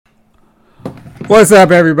What's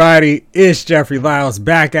up, everybody? It's Jeffrey Lyles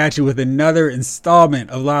back at you with another installment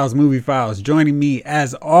of Lyles Movie Files. Joining me,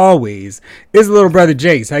 as always, is little brother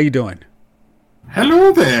Jace. How you doing?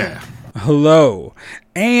 Hello there. Hello.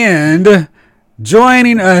 And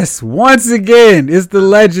joining us once again is the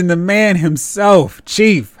legend, the man himself,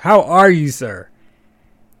 Chief. How are you, sir?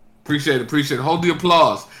 Appreciate it. Hold the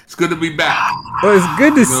applause. It's good to be back. Well, it's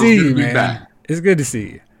good to see you, man. It's good to see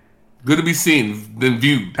you. Good to be seen than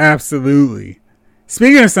viewed. Absolutely.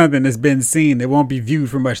 Speaking of something that's been seen that won't be viewed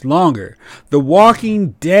for much longer, The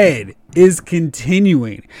Walking Dead is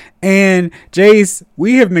continuing. And Jace,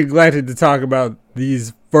 we have neglected to talk about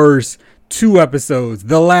these first two episodes,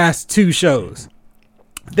 the last two shows.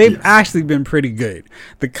 They've actually been pretty good.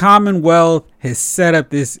 The Commonwealth has set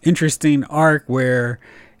up this interesting arc where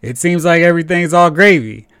it seems like everything's all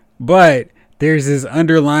gravy, but there's this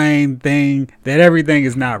underlying thing that everything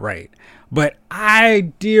is not right. But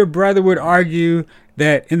I, dear brother, would argue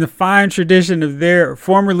that in the fine tradition of their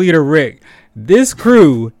former leader, Rick, this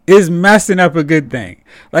crew is messing up a good thing.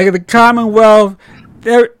 Like the Commonwealth,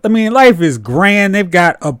 life is grand. They've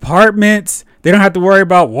got apartments. They don't have to worry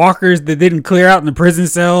about walkers that didn't clear out in the prison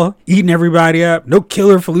cell, eating everybody up. No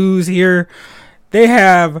killer flus here. They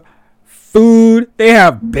have food. They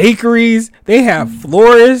have bakeries. They have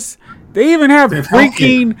florists. They even have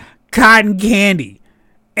freaking cotton candy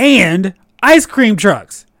and ice cream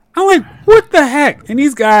trucks. I'm like, what the heck? And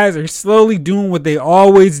these guys are slowly doing what they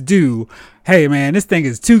always do. Hey, man, this thing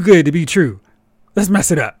is too good to be true. Let's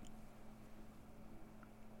mess it up.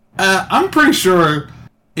 I'm pretty sure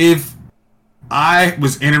if I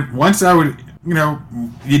was once I would,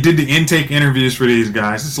 you did the intake interviews for these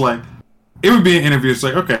guys, it's like, it would be an interview. It's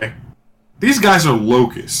like, okay, these guys are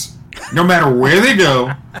locusts. No matter where they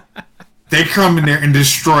go, they come in there and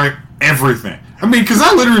destroy everything. I mean, because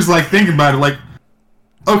I literally was like thinking about it, like,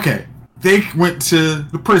 okay, they went to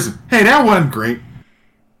the prison. Hey, that wasn't great.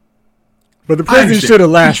 But the prison should have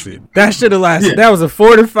lasted. That should have lasted. Yeah. That was a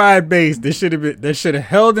fortified base. That should have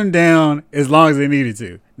held them down as long as they needed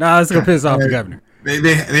to. Nah, let's go piss off the governor.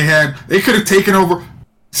 They could have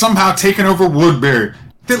somehow taken over Woodbury.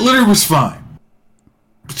 That literally was fine.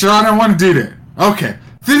 But y'all don't want to do that. Okay.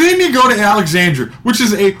 Then you go to Alexandria, which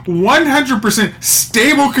is a 100%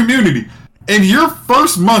 stable community. And your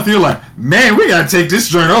first month, you're like, man, we gotta take this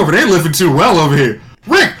joint over. They living too well over here.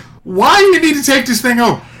 Rick, why do you need to take this thing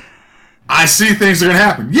over? I see things are gonna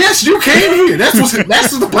happen. Yes, you came here. That's what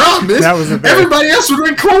the problem is. Everybody else would have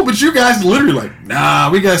been cool, but you guys literally like, nah,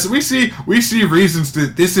 we see reasons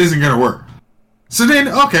that this isn't gonna work. So then,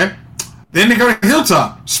 okay. Then they go to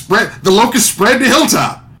Hilltop. The locusts spread to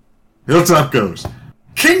Hilltop. Hilltop goes.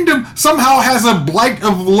 Kingdom somehow has a blight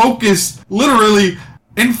of locusts, literally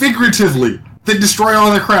and figuratively, that destroy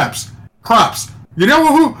all their crops. You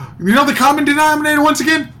know the common denominator once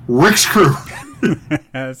again? Rick's crew.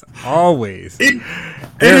 As always. They're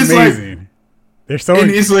amazing. Like, they're so.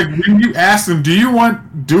 And it's like when you ask them,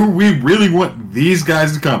 do we really want these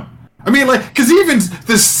guys to come? I mean, like, because even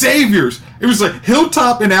the saviors, it was like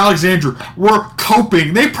Hilltop and Alexandria were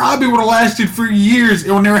coping. They probably would have lasted for years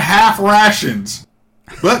on their half rations.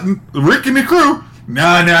 But Rick and the crew,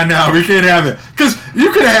 no, we can't have it. Because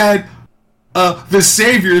you could have had the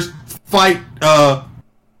saviors fight what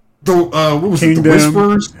was Kingdom, it, the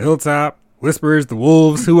Whisperers? Hilltop, Whisperers, the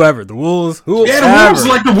Wolves, whoever. The Wolves. Yeah,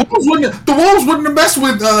 the Wolves wouldn't have messed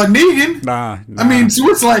with Negan. Nah. I mean, so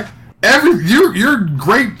it's like, your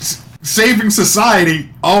great saving society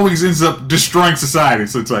always ends up destroying society.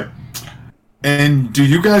 So it's like, and do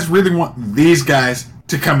you guys really want these guys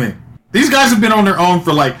to come in? These guys have been on their own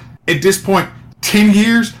for, like, at this point, 10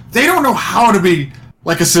 years. They don't know how to be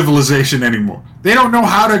like a civilization anymore. They don't know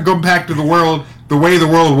how to go back to the world the way the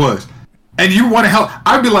world was. And you want to help.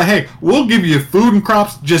 I'd be like, hey, we'll give you food and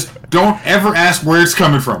crops. Just don't ever ask where it's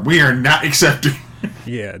coming from. We are not accepting.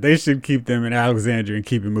 Yeah, they should keep them in Alexandria and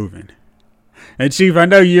keep it moving. And Chief, I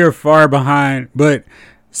know you're far behind, but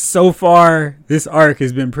so far, this arc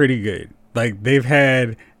has been pretty good. Like, they've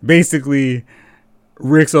had basically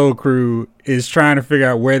Rick's old crew is trying to figure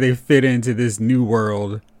out where they fit into this new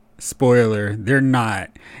world. Spoiler, they're not.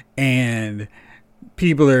 And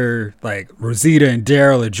people are like, Rosita and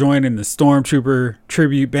Daryl are joining the Stormtrooper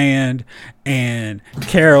tribute band, and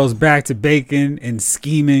Carol's back to baking and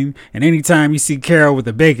scheming. And anytime you see Carol with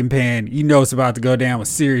a baking pan, you know it's about to go down with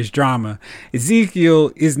serious drama.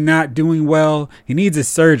 Ezekiel is not doing well. He needs a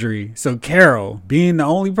surgery. So Carol, being the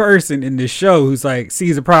only person in this show who's like,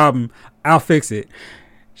 sees a problem, I'll fix it.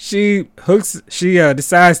 She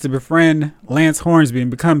decides to befriend Lance Hornsby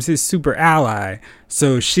and becomes his super ally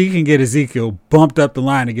so she can get Ezekiel bumped up the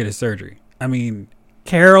line to get a surgery. I mean,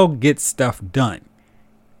 Carol gets stuff done.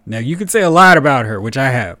 Now, you can say a lot about her, which I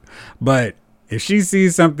have, but if she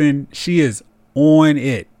sees something, she is on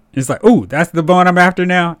it. It's like, oh, that's the bone I'm after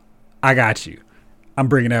now. I got you. I'm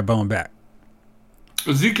bringing that bone back.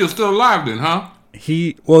 Ezekiel's still alive then, huh?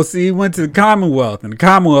 He went to the Commonwealth, and the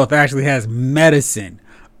Commonwealth actually has medicine.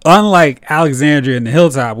 Unlike Alexandria and the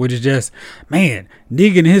Hilltop, which is just, man,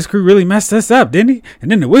 Negan and his crew really messed us up, didn't he? And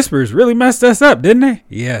then the Whisperers really messed us up, didn't they?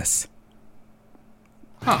 Yes.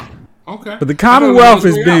 Huh. Okay. But the Commonwealth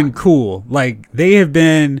has been cool. Like, they have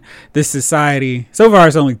been this society. So far,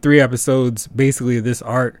 it's only 3 episodes, basically, of this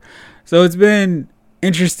arc. So it's been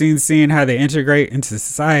interesting seeing how they integrate into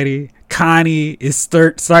society. Connie is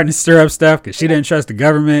starting to stir up stuff because she didn't trust the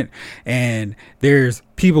government. And there's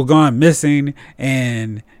people gone missing.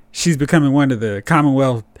 And she's becoming one of the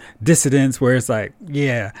Commonwealth dissidents where it's like,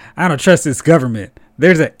 yeah, I don't trust this government.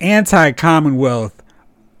 There's an anti-Commonwealth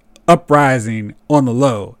uprising on the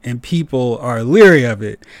low, and people are leery of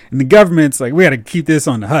it, and the government's like, we got to keep this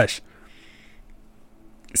on the hush.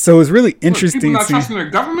 So it's really interesting. People not trusting their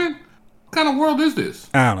government? What kind of world is this?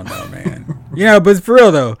 I don't know, man. But for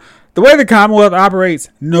real though, the way the Commonwealth operates,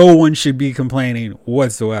 no one should be complaining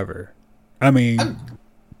whatsoever. I mean,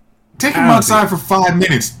 take them outside for 5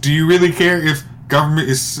 minutes. Do you really care if government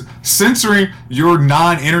is censoring your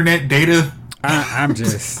non-internet data? I'm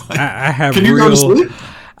just, I have. Can you go to sleep?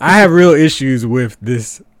 I have real issues with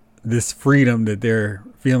this freedom that they're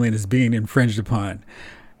feeling is being infringed upon.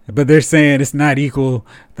 But they're saying it's not equal.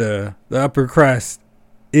 The upper crust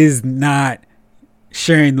is not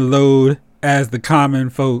sharing the load as the common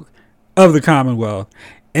folk of the Commonwealth.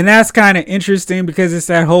 And that's kind of interesting because it's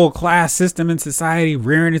that whole class system in society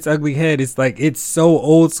rearing its ugly head. It's like, it's so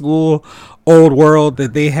old school, old world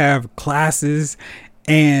that they have classes.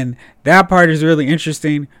 And that part is really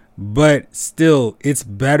interesting. But still, it's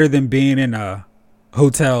better than being in a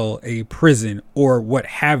hotel, a prison, or what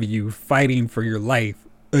have you, fighting for your life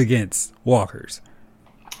against walkers.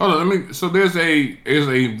 Hold on, so there's a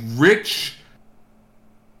rich,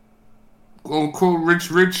 quote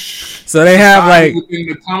unquote, rich. So they have like within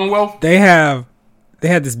the Commonwealth. They had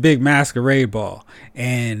this big masquerade ball,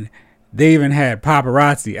 and they even had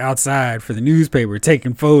paparazzi outside for the newspaper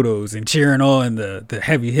taking photos and cheering on the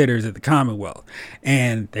heavy hitters at the Commonwealth.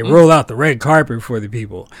 And they roll out the red carpet for the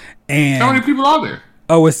people. And how many people are there?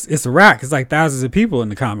 Oh, it's a rack. It's like thousands of people in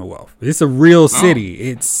the Commonwealth. It's a real city.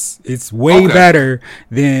 It's way better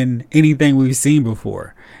than anything we've seen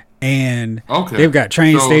before. And they've got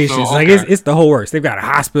train stations. Like it's the whole works. They've got a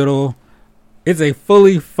hospital. It's a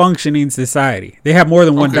fully functioning society. They have more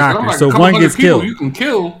than one doctor, so one gets killed. You can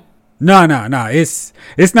kill. No.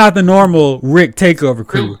 It's not the normal Rick takeover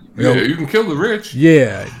crew. You can kill the rich.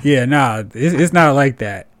 Yeah. It's not like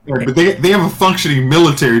that. Right, but they have a functioning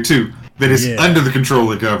military too that is under the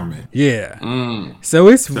control of the government. Yeah. So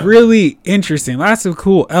it's really interesting. Lots of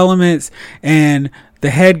cool elements. And the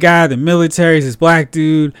head guy, the military, is this black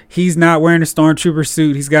dude. He's not wearing a stormtrooper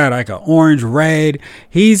suit. He's got like an orange red.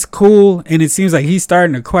 He's cool. And it seems like he's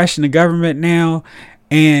starting to question the government now.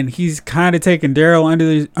 And he's kind of taking Daryl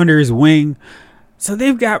under his wing. So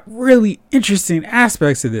they've got really interesting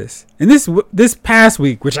aspects of this. And this past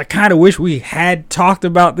week, which I kind of wish we had talked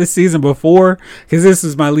about this season before, because this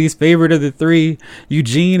was my least favorite of the 3,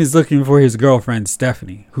 Eugene is looking for his girlfriend,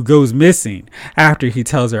 Stephanie, who goes missing after he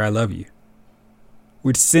tells her, I love you.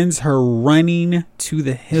 Which sends her running to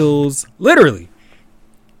the hills, literally.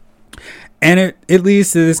 And it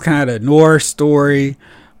leads to this kind of noir story,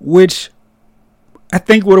 which I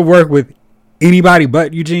think would have worked with anybody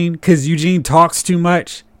but Eugene, because Eugene talks too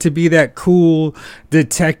much to be that cool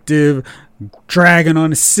detective, dragging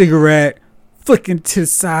on a cigarette, flicking to the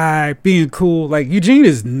side, being cool. Like, Eugene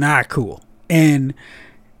is not cool. And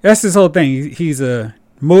that's his whole thing. He's a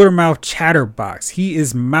motor mouth chatterbox. He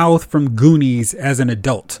is Mouth from Goonies as an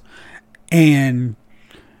adult. And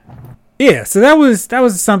yeah, so that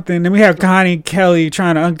was something. Then we have Connie Kelly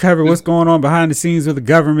trying to uncover what's going on behind the scenes with the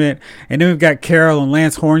government. And then we've got Carol and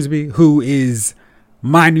Lance Hornsby, who is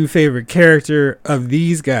my new favorite character of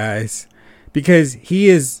these guys, because he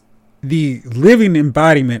is the living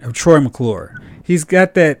embodiment of Troy McClure. He's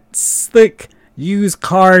got that slick used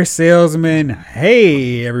car salesman.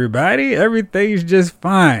 Hey, everybody, everything's just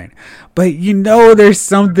fine. But there's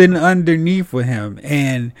something underneath with him.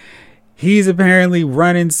 And he's apparently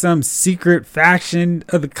running some secret faction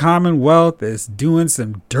of the Commonwealth that's doing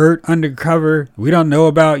some dirt undercover we don't know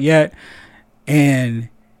about yet. And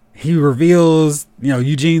he reveals,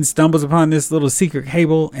 Eugene stumbles upon this little secret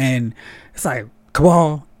cable, and it's like,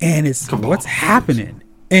 cabal, and it's what's happening.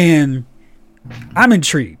 And I'm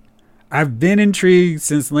intrigued. I've been intrigued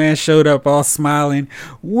since Lance showed up all smiling.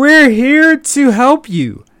 We're here to help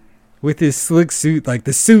you with his slick suit. Like,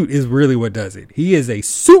 the suit is really what does it. He is a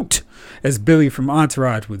suit, as Billy from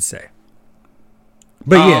Entourage would say.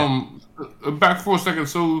 But back for a second.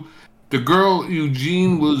 So the girl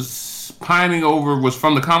Eugene was pining over was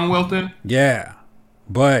from the Commonwealth then? Yeah.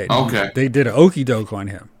 But okay, they did an okie doke on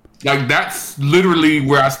him. Like, that's literally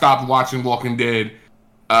where I stopped watching Walking Dead,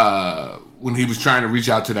 when he was trying to reach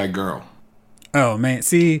out to that girl. Oh man,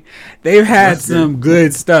 see, they've had some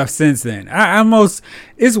good stuff since then.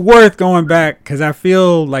 It's worth going back because I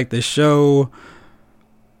feel like the show,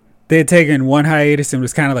 they had taken one hiatus and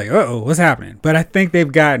was kind of like, what's happening? But I think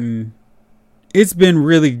it's been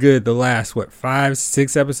really good the last,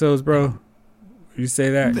 5-6 episodes, bro? You say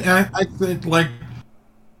that? I think, like,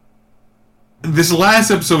 this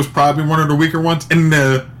last episode was probably one of the weaker ones. And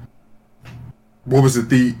the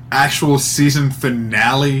actual season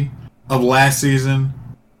finale of last season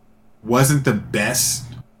wasn't the best.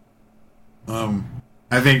 I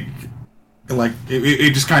think, like,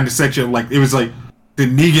 it just kind of set you, like, it was like the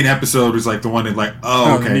Negan episode was like the one that, like,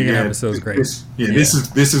 okay, the Negan episode's great.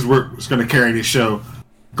 This is what's going to carry this show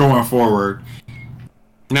going forward.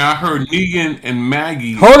 Now I heard Negan and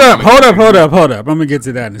Maggie. Hold up. I'm gonna get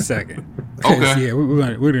to that in a second. Okay. Yeah, we're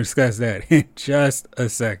gonna discuss that in just a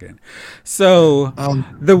second. So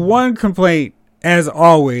the one complaint, as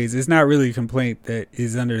always, is not really a complaint that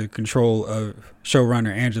is under the control of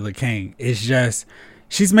showrunner Angela Kang. It's just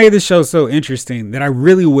she's made the show so interesting that I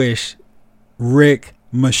really wish Rick,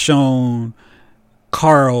 Michonne,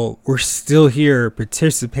 Carl were still here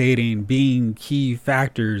participating, being key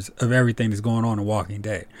factors of everything that's going on in Walking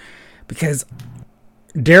Dead. Because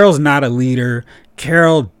Daryl's not a leader.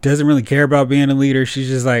 Carol doesn't really care about being a leader. She's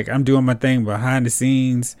just like, I'm doing my thing behind the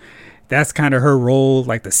scenes. That's kind of her role,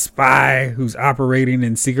 like the spy who's operating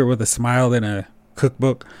in secret with a smile in a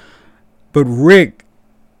cookbook. But Rick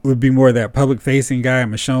would be more that public-facing guy.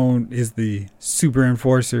 Michonne is the super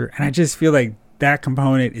enforcer. And I just feel like that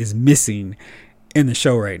component is missing in the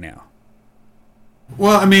show right now.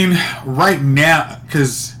 Well, I mean, right now,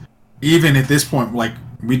 because even at this point, like,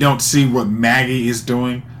 we don't see what Maggie is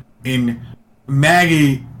doing. And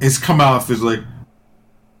Maggie has come off as like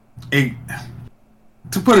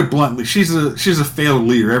to put it bluntly, she's a failed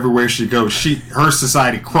leader everywhere she goes. Her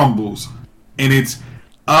society crumbles, and it's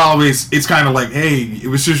kind of like, hey, it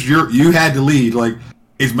was just you had to lead. Like,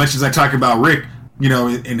 as much as I talk about Rick,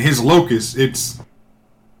 in his locus, it's.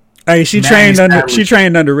 Hey, she trained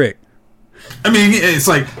under Rick. I mean, it's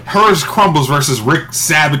like hers crumbles versus Rick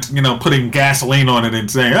putting gasoline on it and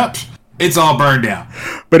saying, it's all burned down.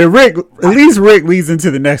 But at least Rick leads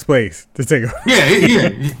into the next place to take over.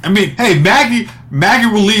 Yeah. I mean, hey, Maggie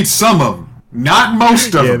will lead some of them, not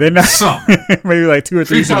most of them. They're not some. Maybe like 2 or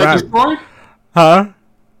 3 survivors. Huh?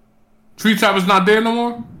 Treetop is not there no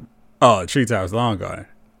more? Oh, Treetop's long gone.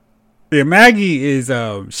 Yeah, Maggie is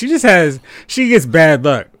she gets bad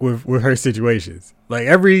luck with her situations. Like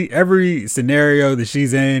every scenario that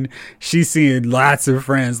she's in, she's seeing lots of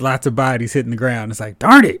friends, lots of bodies hitting the ground. It's like,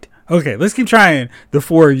 darn it. Okay, let's keep trying the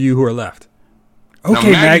 4 of you who are left.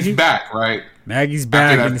 Okay, now, Maggie's Maggie. back, right? Maggie's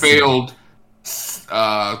back. After that failed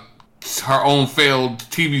her own failed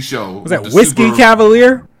TV show. Was that Whiskey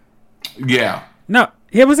Cavalier? Yeah. No.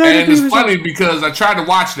 Yeah, was that? And it's funny because I tried to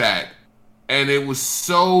watch that. And it was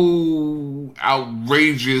so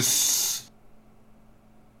outrageous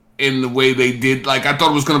in the way they did. Like, I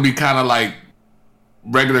thought it was going to be kind of like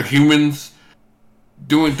regular humans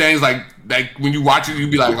doing things. Like when you watch it,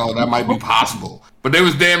 you'd be like, oh, that might be possible. But they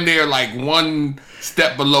was damn near like one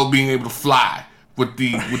step below being able to fly with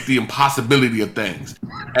the impossibility of things.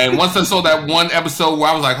 And once I saw that one episode where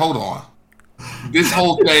I was like, hold on. This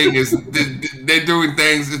whole thing is they're doing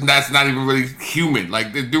things that's not even really human.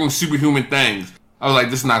 Like, they're doing superhuman things. I was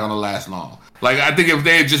like, this is not gonna last long. Like, I think if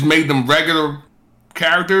they had just made them regular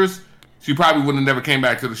characters, she probably would have never came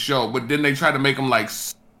back to the show. But then they tried to make them like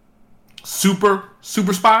super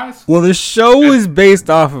spies. Well, the show is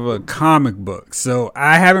based off of a comic book, so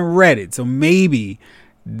I haven't read it. So maybe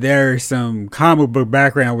there's some comic book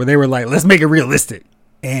background where they were like, let's make it realistic.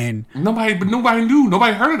 And nobody knew.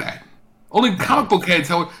 Nobody heard of that. Only comic book heads.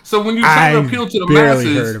 So when you try to appeal to the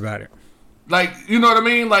masses, heard about it. Like, you know what I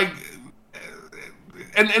mean? Like,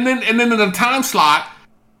 and then in the time slot,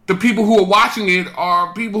 the people who are watching it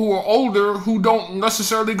are people who are older who don't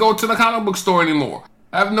necessarily go to the comic book store anymore.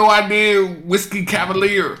 I have no idea. Whiskey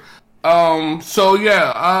Cavalier. So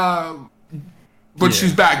yeah. But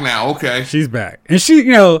she's back now. Okay. She's back,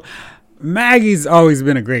 and Maggie's always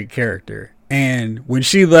been a great character. And when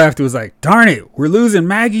she left, it was like, darn it, we're losing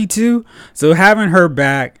Maggie too. So having her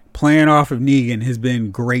back playing off of Negan has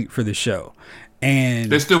been great for the show.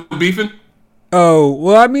 And They're still beefing? oh,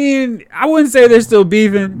 well, I mean, I wouldn't say they're still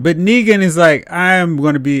beefing, but Negan is like, I am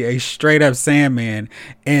going to be a straight up Sandman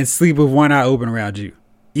and sleep with one eye open around you.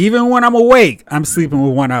 Even when I'm awake, I'm sleeping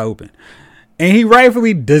with one eye open. And he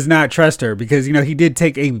rightfully does not trust her because, you know, he did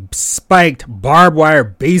take a spiked barbed wire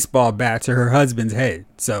baseball bat to her husband's head.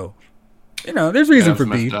 So, you know, there's reason for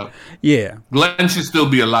beef. Up. Yeah. Glenn should still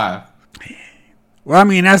be alive. Well, I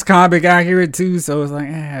mean, that's comic accurate too. So it's like,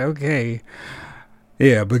 okay.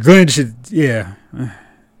 Yeah, but Glenn should, yeah.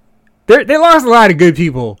 They lost a lot of good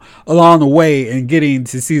people along the way in getting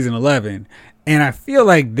to season 11. And I feel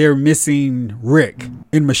like they're missing Rick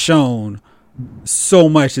and Michonne so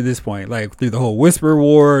much at this point. Like through the whole Whisper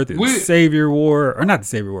War, through the Savior War, or not the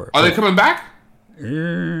Savior War. Are they coming back?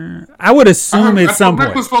 I would assume at some Rick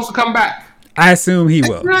point. was supposed to come back. I assume he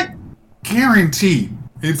will. It's not guaranteed.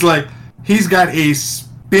 It's like he's got a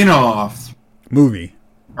spin-off Movie.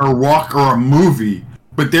 or a movie,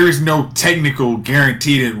 but there is no technical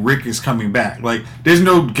guarantee that Rick is coming back. Like there's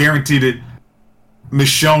no guarantee that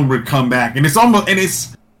Michonne would come back, and it's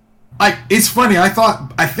like it's funny. I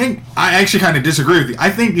think I actually kind of disagree with you. I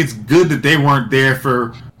think it's good that they weren't there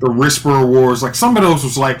for the Whisperer Wars. Like some of those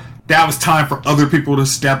was like that was time for other people to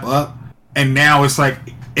step up, and now it's like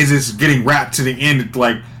as it's getting wrapped to the end, it's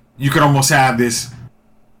like you could almost have this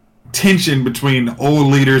tension between the old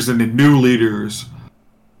leaders and the new leaders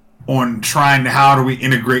on trying to how do we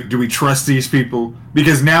integrate, do we trust these people,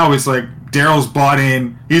 because now it's like Daryl's bought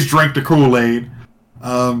in, he's drank the Kool-Aid.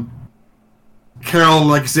 Carol,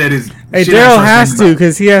 like I said, is Daryl has to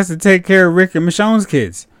because he has to take care of Rick and Michonne's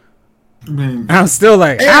kids. I mean, I'm still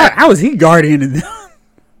like, how is he guardian of them?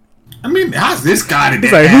 I mean, how's this guy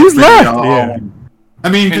to like, who's left? Yeah. I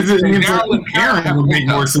mean, because Daryl and Karen would make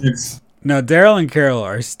more sense. No, Daryl and Carol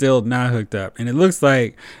are still not hooked up, and it looks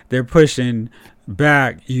like they're pushing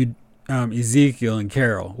back Ezekiel and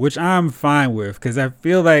Carol, which I'm fine with because I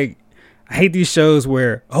feel like I hate these shows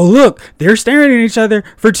where, oh look, they're staring at each other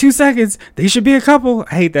for 2 seconds. They should be a couple.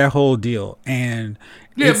 I hate that whole deal. And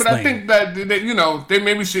yeah, but I think that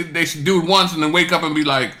they should do it once and then wake up and be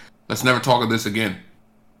like, let's never talk of this again.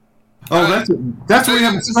 Oh, that's what we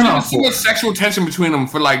have too much sexual tension between them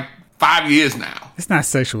for like 5 years now. It's not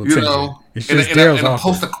sexual tension. It's just in a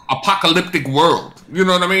post-apocalyptic world. You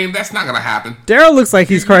know what I mean? That's not gonna happen. Daryl looks like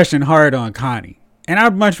he's crushing hard on Connie, and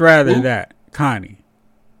I'd much rather that Connie.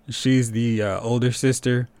 She's the older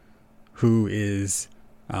sister who is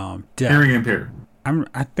deaf. Hearing impaired.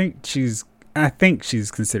 I think she's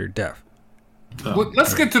considered deaf. Well,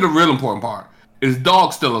 let's get to the real important part. Is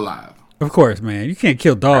Dog still alive? Of course, man. You can't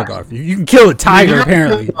kill Dog off. You can kill a tiger,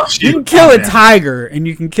 apparently. You can kill a tiger, and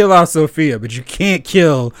you can kill off Sophia, but you can't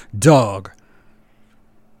kill Dog.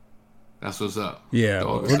 That's what's up. Yeah.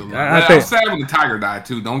 I was sad when the tiger died,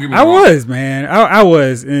 too. Don't get me wrong. I was, man. I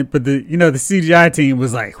was. But the CGI team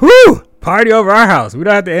was like, whoo! Party over our house. We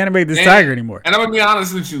don't have to animate this tiger anymore. And I'm going to be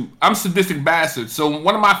honest with you. I'm a sadistic bastard. So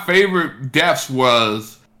one of my favorite deaths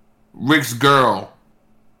was Rick's girl.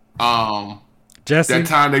 Jesse? That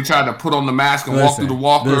time they tried to put on the mask and walk through the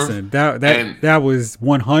walker. Listen, that was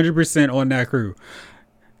 100% on that crew.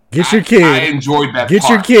 Get your kid. I enjoyed that Get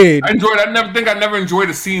part. your kid. I never enjoyed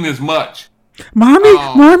the scene as much. Mommy.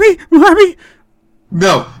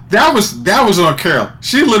 No, that was on Carol.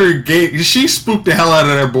 She literally she spooked the hell out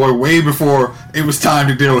of that boy way before it was time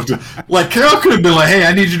to deal with it. Like Carol could have been like, "Hey,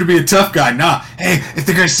 I need you to be a tough guy." Nah, hey, if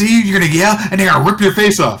they're gonna see you, you're gonna yell and they're gonna rip your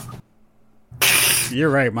face off. You're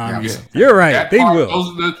right, Mom. Yeah. You're right. They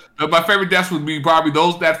will. My favorite deaths would be probably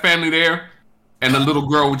that family there, and the little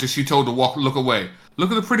girl, which she told to look away. Look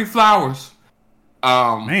at the pretty flowers.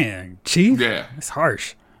 Man, Chief. Yeah, that's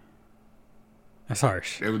harsh.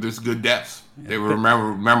 They were just good deaths. They were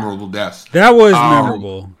memorable deaths. That was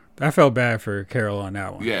memorable. I felt bad for Carol on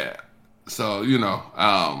that one. Yeah. So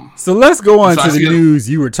So let's go on to the news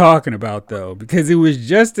you were talking about, though, because it was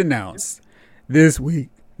just announced this week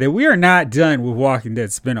that we are not done with Walking Dead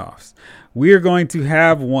spinoffs. We are going to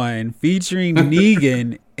have one featuring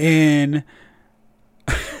Negan and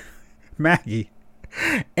Maggie.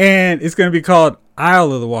 And it's going to be called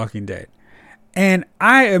Isle of the Walking Dead. And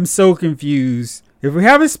I am so confused. If we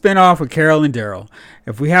have a spinoff with Carol and Daryl,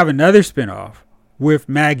 if we have another spinoff with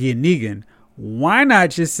Maggie and Negan, why not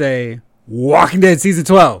just say Walking Dead Season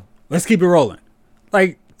 12? Let's keep it rolling.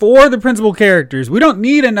 Like, for the principal characters, we don't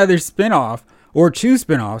need another spinoff or 2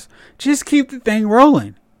 spinoffs. Just keep the thing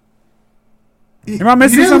rolling. Am I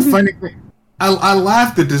missing something? Funny thing. I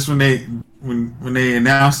laughed at this when they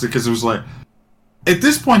announced it because it was like, at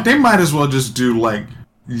this point, they might as well just do like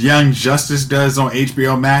Young Justice does on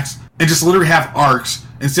HBO Max and just literally have arcs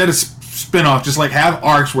instead of spin-off. Just like have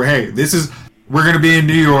arcs where, hey, we're gonna be in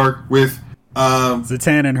New York with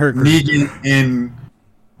Zatanna and her crew. Negan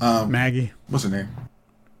and Maggie. What's her name?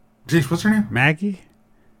 Jeez, what's her name? Maggie,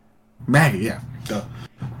 yeah. Duh.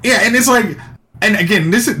 Yeah, and it's like, and again,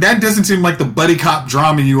 that doesn't seem like the buddy cop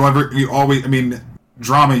drama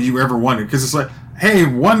drama you ever wanted, because it's like, hey,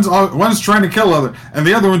 one's trying to kill other, and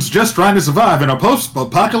the other one's just trying to survive in a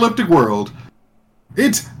post-apocalyptic world.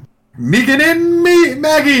 It's Negan and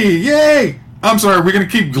Maggie, yay! I'm sorry, are we gonna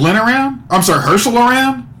keep Glenn around? I'm sorry, Herschel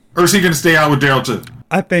around, or is he gonna stay out with Daryl too?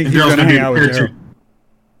 I think he's gonna hang out with Daryl.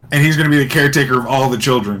 And he's going to be the caretaker of all the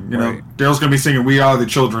children. You know, Daryl's going to be singing "We Are the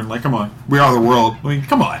Children." Like, come on, we are the world. I mean,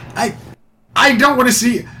 come on. I don't want to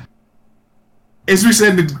see. As we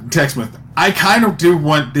said in the text with, I kind of do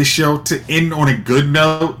want this show to end on a good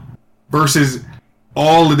note, versus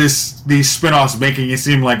all of these spinoffs making it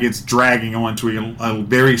seem like it's dragging on to a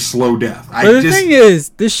very slow death. But the thing is,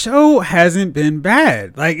 the show hasn't been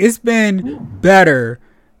bad. Like, it's been better.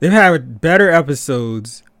 They've had better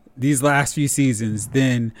episodes these last few seasons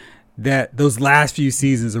than those last few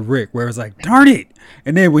seasons of Rick, where it was like, darn it.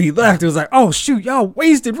 And then when he left, it was like, oh shoot, y'all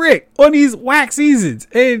wasted Rick on these whack seasons.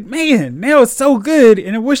 And man, now it's so good,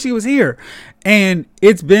 and I wish he was here. And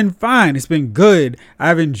it's been fine. It's been good.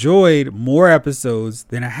 I've enjoyed more episodes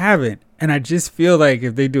than I haven't. And I just feel like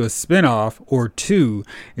if they do a spinoff or two,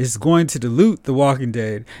 it's going to dilute The Walking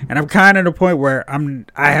Dead. And I'm kind of at a point where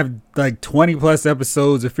I have like 20 plus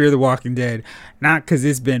episodes of Fear the Walking Dead. Not because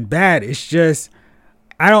it's been bad. It's just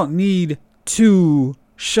I don't need 2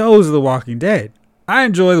 shows of The Walking Dead. I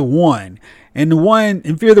enjoy the one. And the one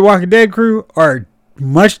in Fear the Walking Dead crew are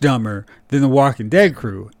much dumber than the Walking Dead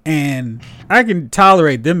crew, and I can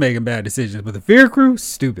tolerate them making bad decisions, but the Fear crew,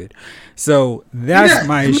 stupid. So that's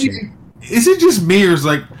my issue. Is it just me, or is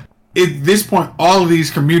like at this point all of these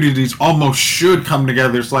communities almost should come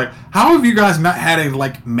together? It's like, how have you guys not had a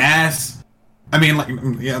like mass? I mean, like,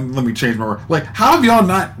 yeah, let me change my word. Like, how have y'all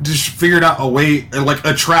not just figured out a way, like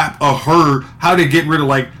a trap, a herd, how to get rid of,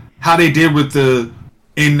 like how they did with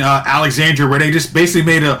in Alexandria, where they just basically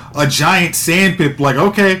made a giant sand pit. Like,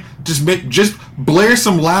 okay, just blare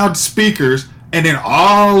some loud speakers, and then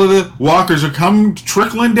all of the walkers are come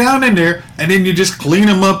trickling down in there, and then you just clean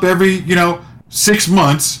them up every 6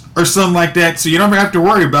 months or something like that, so you don't have to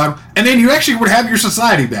worry about them, and then you actually would have your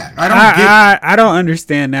society back. I don't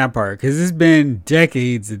understand that part, because it's been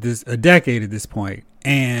a decade at this point,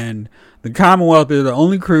 and the Commonwealth are the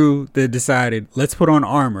only crew that decided, let's put on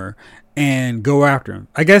armor and go after him.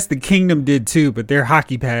 I guess the Kingdom did too, but their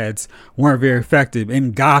hockey pads weren't very effective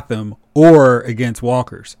in Gotham or against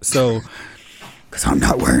walkers. So, because I'm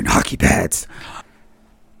not wearing hockey pads.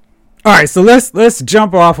 All right, so let's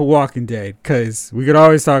jump off of Walking Dead, because we could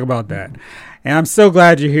always talk about that. And I'm so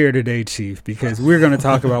glad you're here today, Chief, because we're going to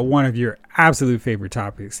talk about one of your absolute favorite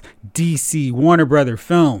topics, DC Warner Brother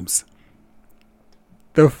films.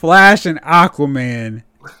 The Flash and Aquaman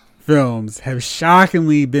films have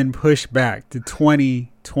shockingly been pushed back to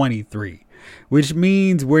 2023, which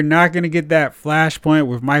means we're not going to get that Flashpoint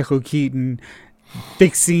with Michael Keaton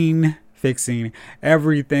fixing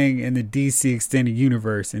everything in the DC Extended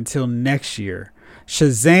Universe until next year.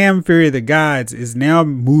 Shazam! Fury of the Gods is now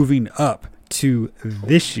moving up to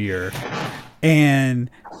this year, and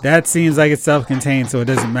that seems like it's self-contained, so it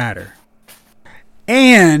doesn't matter.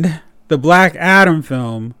 And the Black Adam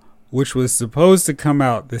film, which was supposed to come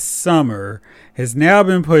out this summer, has now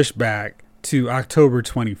been pushed back to October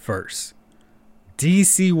 21st.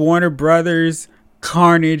 DC Warner Brothers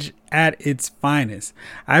carnage at its finest.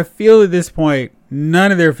 I feel at this point,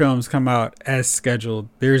 none of their films come out as scheduled.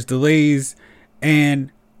 There's delays,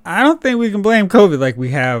 and I don't think we can blame COVID like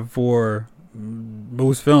we have for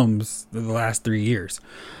most films in the last 3 years.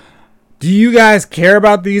 Do you guys care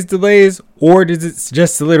about these delays, or does it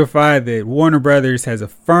just solidify that Warner Brothers has a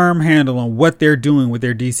firm handle on what they're doing with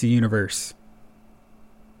their DC universe?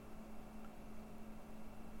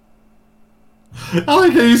 I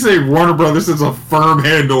like how you say Warner Brothers has a firm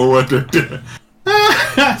handle on what they're doing.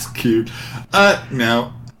 That's cute.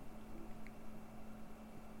 No.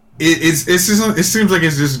 It seems like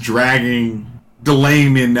it's just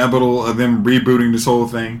delaying the inevitable of them rebooting this whole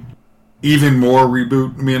thing. Even more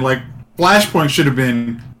reboot. I mean, like, Flashpoint should have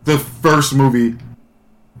been the first movie.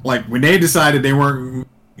 Like, when they decided they were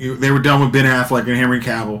done with Ben Affleck and Henry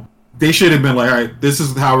Cavill, they should have been like, all right, this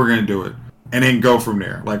is how we're going to do it. And then go from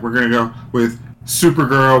there. Like, we're going to go with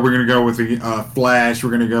Supergirl, we're going to go with the Flash, we're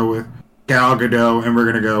going to go with Gal Gadot, and we're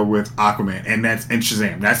going to go with Aquaman. And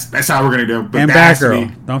Shazam. That's how we're going to do it. But and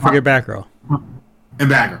Batgirl. Don't forget Batgirl.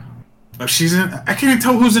 And Batgirl. She's in. I can't even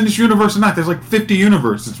tell who's in this universe or not. There's like 50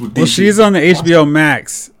 universes with. Well, she's on the HBO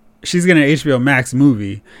Max. She's getting an HBO Max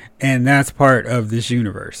movie, and that's part of this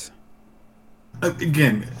universe.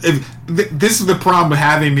 Again, this is the problem with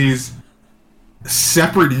having these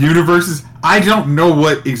separate universes. I don't know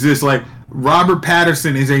what exists. Like Robert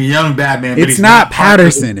Pattinson is a young Batman. But It's not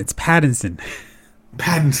Patterson. It's Pattinson.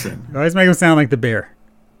 Pattinson. You always make him sound like the bear.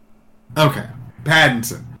 Okay,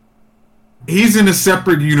 Pattinson. He's in a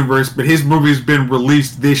separate universe, but his movie's been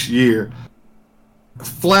released this year.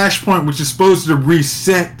 Flashpoint, which is supposed to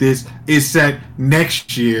reset this, is set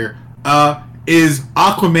next year. Is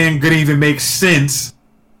Aquaman gonna even make sense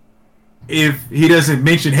if he doesn't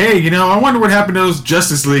mention, hey, I wonder what happened to those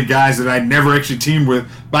Justice League guys that I never actually teamed with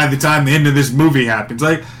by the time the end of this movie happens?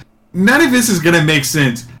 Like, none of this is gonna make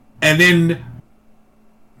sense. And then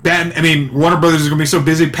Warner Brothers is gonna be so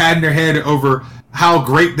busy patting their head over how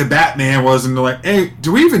great the Batman was, and they're like, hey,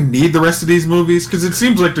 do we even need the rest of these movies? Because it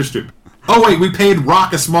seems like they're stupid. Oh wait, we paid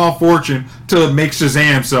Rock a small fortune to make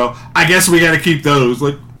Shazam, so I guess we got to keep those.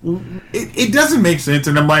 Like, it doesn't make sense.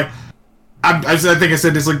 And I'm like, I think I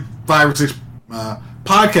said this like 5 or 6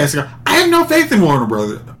 podcasts ago. I have no faith in Warner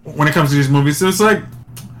Brothers when it comes to these movies. So it's like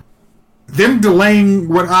them delaying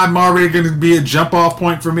what I'm already going to be a jump off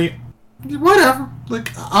point for me. Whatever.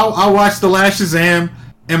 Like, I'll watch the last Shazam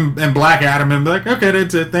and Black Adam and be like, okay,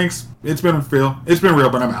 that's it. Thanks. It's been a fail. It's been real,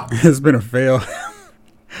 but I'm out. It's been a fail.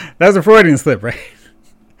 That's a Freudian slip, right?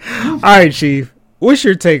 All right, Chief. What's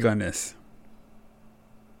your take on this?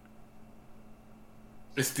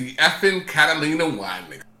 It's the effing Catalina wine,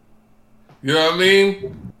 nigga. You know what I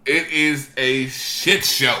mean? It is a shit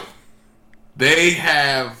show.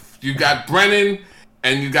 You got Brennan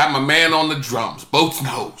and you got my man on the drums. Both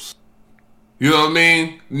knows. You know what I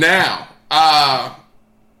mean? Now,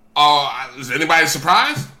 is anybody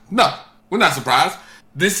surprised? No, we're not surprised.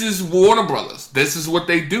 This is Warner Brothers. This is what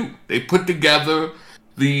they do. They put together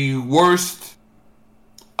the worst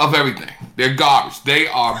of everything. They're garbage. They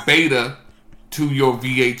are beta to your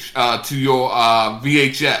VHS.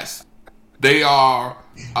 They are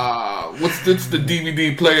what's the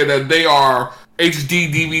DVD player that they are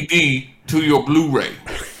HD DVD to your Blu-ray.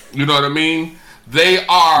 You know what I mean? They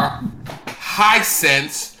are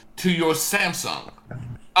Hisense to your Samsung.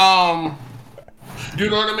 You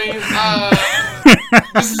know what I mean?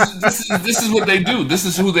 This is what they do. This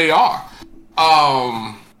is who they are.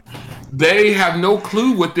 They have no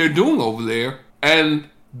clue what they're doing over there, and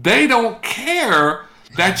they don't care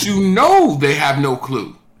that they have no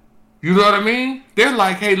clue. You know what I mean? They're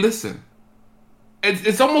like, hey, listen.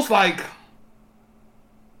 It's almost like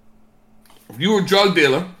if you were a drug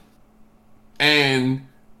dealer and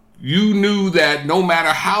you knew that no matter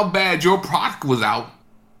how bad your product was out,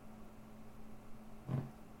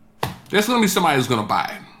 there's going to be somebody who's going to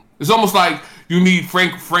buy it. It's almost like you need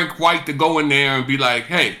Frank White to go in there and be like,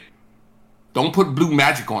 hey, don't put blue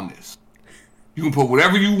magic on this. You can put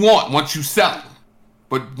whatever you want once you sell it.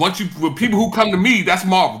 But with people who come to me, that's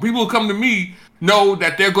Marvel. People who come to me know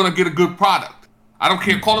that they're going to get a good product. I don't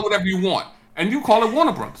care. Call it whatever you want. And you call it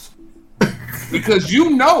Warner Brothers. Because you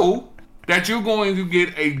know that you're going to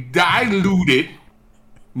get a diluted,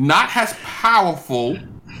 not as powerful.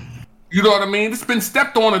 You know what I mean? It's been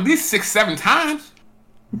stepped on at least 6-7 times.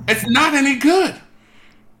 It's not any good.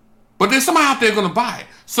 But there's somebody out there going to buy it.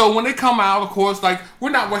 So when they come out, of course, like, we're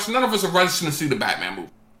not rushing. None of us are rushing to see the Batman movie.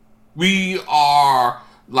 We are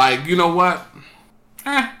like, you know what?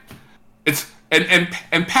 It's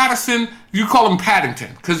and Patterson, you call him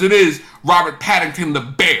Paddington, because it is Robert Paddington the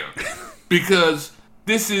Bear. Because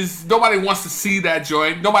nobody wants to see that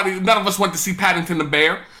joint. None of us went to see Paddington the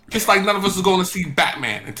Bear. Just like none of us is going to see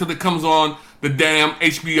Batman until it comes on the damn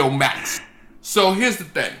HBO Max. So here's the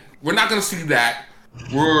thing. We're not going to see that.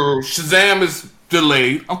 Shazam is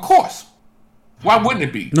delayed. Of course. Why wouldn't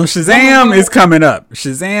it be? No, Shazam is coming up.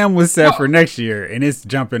 Shazam was set for next year, and it's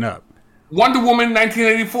jumping up. Wonder Woman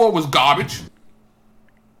 1984 was garbage.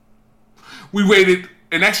 We waited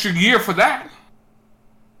an extra year for that.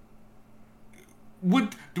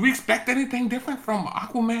 Do we expect anything different from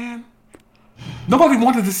Aquaman? Nobody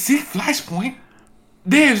wanted to see Flashpoint.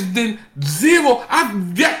 There's been zero.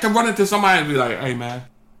 I've yet to run into somebody and be like, hey man,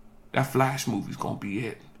 that Flash movie's gonna be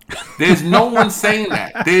it. There's no one saying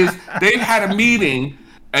that. They've had a meeting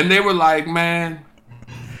and they were like, man,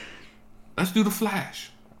 let's do the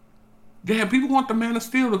Flash. Yeah, people want the Man of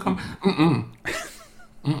Steel to come.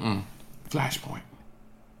 Flashpoint.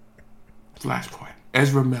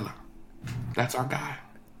 Ezra Miller. That's our guy.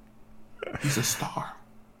 He's a star.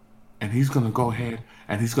 And he's going to go ahead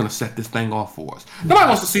and he's going to set this thing off for us. Nobody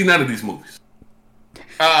wants to see none of these movies.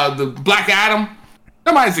 The Black Adam,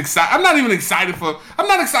 Nobody's excited. I'm not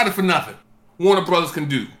excited for nothing Warner Brothers can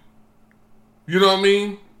do. You know what I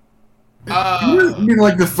mean? I mean,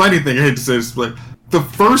 like, the funny thing, I hate to say this, like, the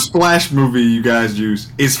first Flash movie you guys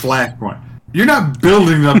use is Flashpoint. You're not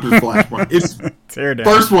building up to Flashpoint. It's tear down.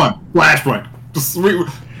 First one, Flashpoint. Just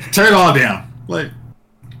tear it all down. Like,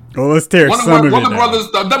 well, let's tear some of it down.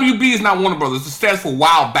 Brothers, the WB is not Warner Brothers. It stands for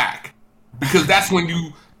While Back, because that's when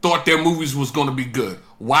you thought their movies was going to be good.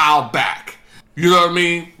 While back. You know what I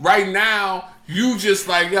mean? Right now, you just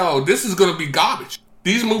like, yo, this is going to be garbage.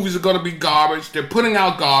 These movies are going to be garbage. They're putting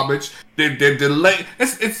out garbage. They're delayed.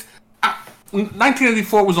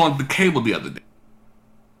 1984 was on the cable the other day.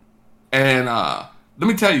 And let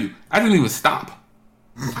me tell you, I didn't even stop.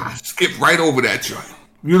 I skipped right over that joint.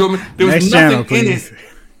 You know what I mean? There was Next nothing channel, in it.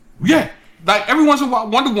 Yeah. Like, every once in a while,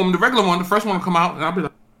 Wonder Woman, the regular one, the first one will come out, and I'll be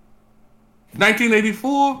like,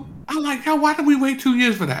 1984? I'm like, yo, why did we wait 2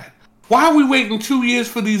 years for that? Why are we waiting 2 years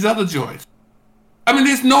for these other joints? I mean,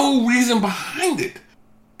 there's no reason behind it.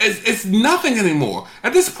 It's nothing anymore.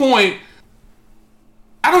 At this point,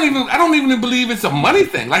 I don't even believe it's a money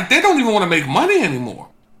thing. Like, they don't even want to make money anymore.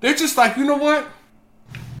 They're just like, you know what?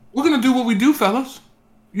 We're gonna do what we do, fellas.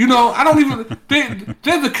 You know, I don't even.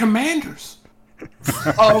 They're the commanders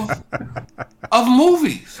of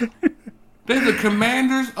movies. They're the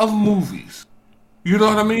commanders of movies. You know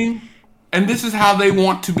what I mean? And this is how they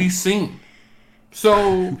want to be seen.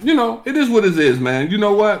 So, you know, it is what it is, man. You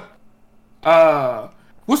know what?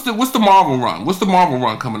 What's the Marvel run? What's the Marvel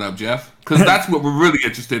run coming up, Jeff? Because that's what we're really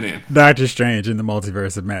interested in. Doctor Strange in the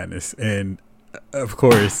Multiverse of Madness. And, of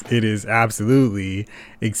course, it is absolutely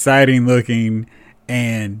exciting looking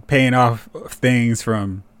and paying off things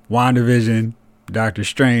from WandaVision, Doctor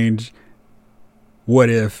Strange, What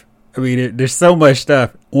If. I mean, there's so much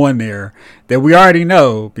stuff on there that we already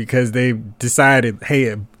know because they decided, hey,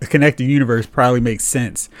 a connected universe probably makes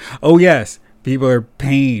sense. Oh, yes, people are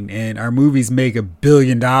paying and our movies make $1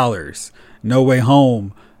 billion. No Way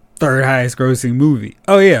Home, third highest grossing movie.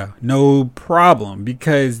 Oh, yeah, no problem,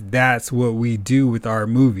 because that's what we do with our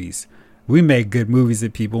movies. We make good movies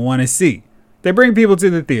that people want to see. They bring people to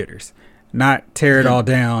the theaters, not tear it all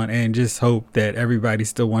down and just hope that everybody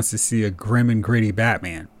still wants to see a grim and gritty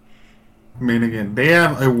Batman. I mean, again, they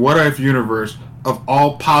have a what-if universe of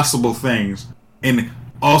all possible things, and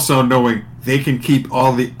also knowing they can keep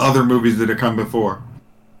all the other movies that have come before.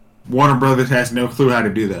 Warner Brothers has no clue how to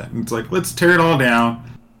do that. And it's like, let's tear it all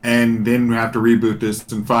down, and then we have to reboot this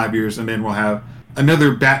in 5 years, and then we'll have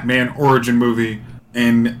another Batman origin movie,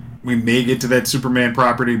 and we may get to that Superman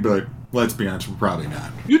property, but let's be honest, we're probably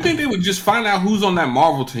not. You think they would just find out who's on that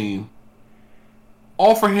Marvel team,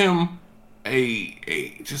 offer him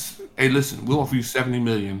hey, listen, we'll offer you $70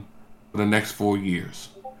 million for the next 4 years.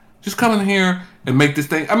 Just come in here and make this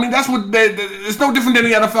thing. I mean, that's what it's no different than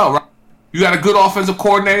the NFL, right? You got a good offensive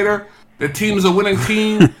coordinator. The team is a winning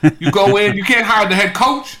team. You go in, you can't hire the head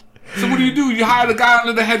coach. So what do? You hire the guy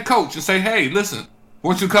under the head coach and say, hey, listen, I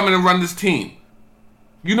want you to come in and run this team.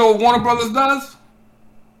 You know what Warner Brothers does?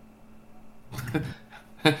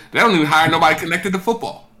 They don't even hire nobody connected to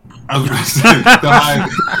football. I was going to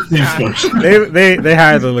say, they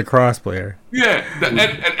hired the lacrosse player. Yeah, an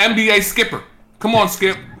NBA skipper. Come on,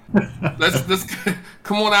 Skip. Let's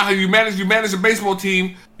come on out here. You manage a baseball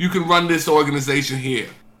team. You can run this organization here.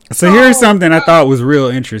 So here's something I thought was real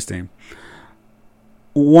interesting.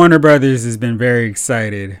 Warner Brothers has been very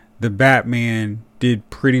excited. The Batman did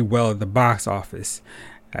pretty well at the box office.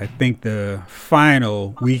 I think the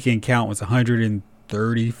final weekend count was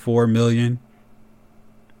 134 million.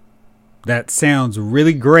 That sounds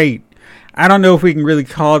really great. I don't know if we can really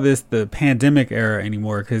call this the pandemic era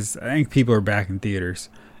anymore, because I think people are back in theaters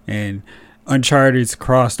and Uncharted's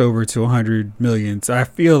crossed over to 100 million. So I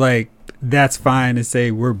feel like that's fine to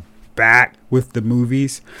say we're back with the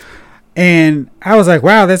movies. And I was like,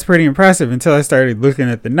 wow, that's pretty impressive, until I started looking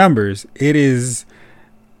at the numbers. It is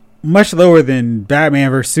much lower than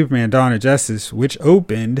Batman vs. Superman Dawn of Justice, which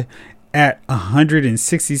opened at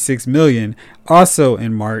 166 million also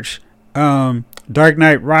in March. Dark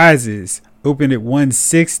Knight Rises opened at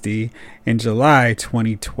 160 in July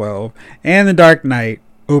 2012, and The Dark Knight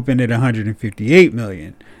opened at 158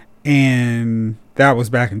 million, and that was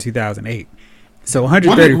back in 2008. So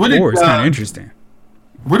 134 is kind of interesting.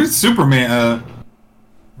 What did Superman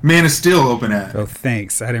Man of Steel open at? Oh,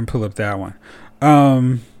 thanks. I didn't pull up that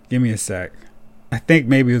one. Give me a sec. I think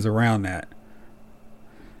maybe it was around that.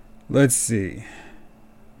 Let's see.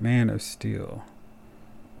 Man of Steel.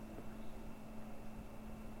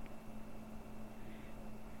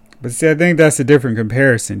 But see, I think that's a different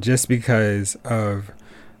comparison, just because of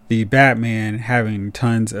the Batman having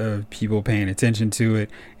tons of people paying attention to it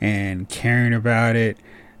and caring about it,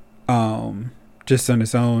 just on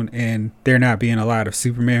its own, and there not being a lot of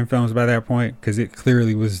Superman films by that point because it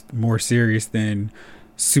clearly was more serious than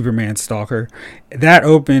Superman Stalker. That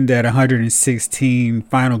opened at 116.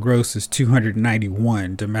 Final gross is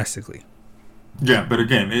 291 domestically. Yeah, but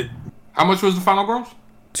again, how much was the final gross?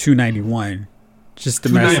 291, just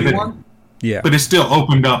domestically. Yeah, but it still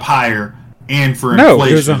opened up higher, and for no,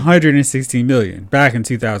 inflation. it was 116 million back in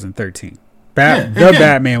 2013. Again,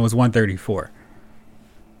 Batman was 134.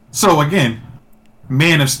 So again,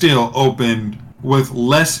 Man of Steel opened with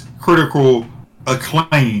less critical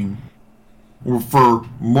acclaim for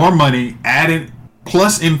more money added,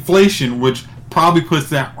 plus inflation, which probably puts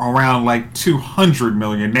that around like 200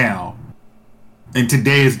 million now in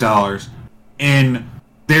today's dollars. And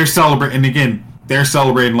they're celebrating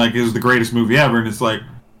like it was the greatest movie ever, and it's like,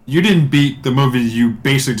 you didn't beat the movie you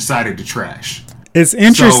basically decided to trash. It's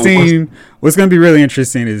interesting. What's going to be really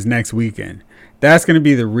interesting is next weekend. That's going to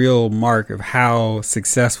be the real mark of how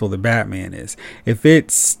successful the Batman is. If it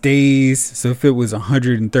stays, so if it was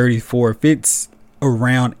 134, if it's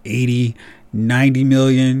around 80, 90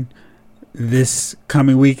 million this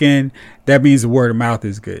coming weekend, that means the word of mouth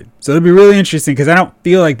is good. So it'll be really interesting because I don't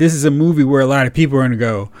feel like this is a movie where a lot of people are going to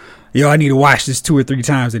go, yo, I need to watch this 2 or 3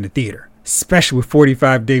 times in the theater, especially with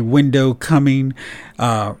 45-day window coming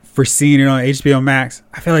for seeing it on HBO Max.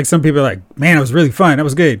 I feel like some people are like, man, it was really fun. That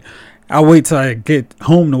was good. I'll wait till I get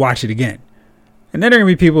home to watch it again. And then there are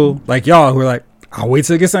going to be people like y'all who are like, I'll wait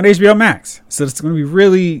till it gets on HBO Max. So it's going to be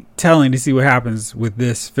really telling to see what happens with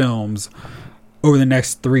this films over the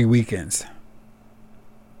next 3 weekends.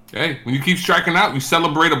 Hey, when you keep striking out, you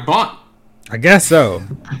celebrate a bunt. I guess so.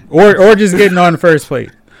 Or just getting on the first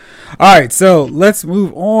plate. All right, so let's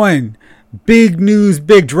move on. Big news,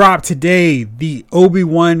 big drop today. The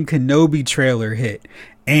Obi-Wan Kenobi trailer hit.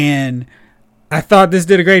 And I thought this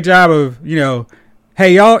did a great job of,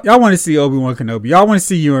 hey, y'all want to see Obi-Wan Kenobi. Y'all want to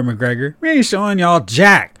see Ewan McGregor. We ain't showing y'all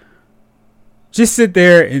jack. Just sit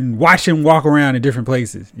there and watch him walk around in different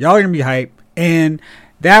places. Y'all are going to be hyped. And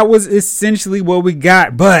that was essentially what we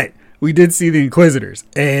got. But we did see the Inquisitors.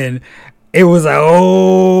 And it was like,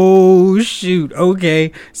 oh, shoot.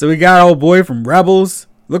 Okay. So we got old boy from Rebels.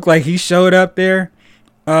 Looked like he showed up there.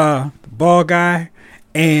 The bald guy.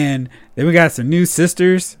 And then we got some new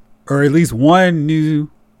sisters. Or at least one new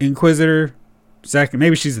Inquisitor. Second,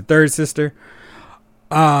 maybe she's the third sister.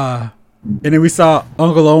 And then we saw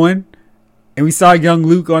Uncle Owen. And we saw young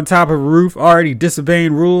Luke on top of a roof already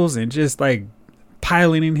disobeying rules and just like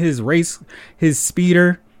piloting his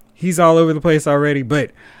speeder. He's all over the place already.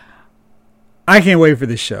 But I can't wait for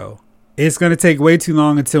this show. It's going to take way too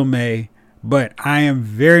long until May. But I am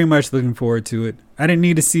very much looking forward to it. I didn't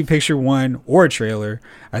need to see picture 1 or a trailer,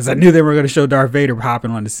 as I knew they were going to show Darth Vader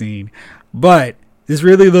hopping on the scene. But this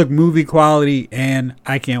really looked movie quality, and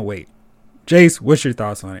I can't wait. Jace, what's your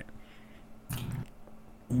thoughts on it?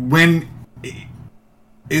 When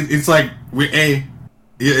it's like they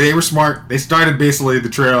were smart. They started basically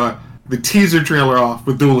the teaser trailer off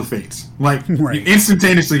with Duel of Fates. Like right. You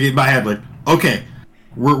instantaneously get in my head like, okay,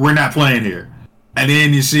 we're not playing here. And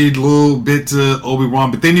then you see little bits of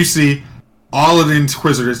Obi-Wan, but then you see all of the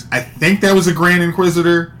Inquisitors. I think that was a Grand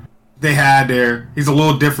Inquisitor they had there. He's a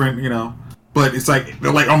little different, but it's like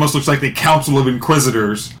they're like almost looks like the Council of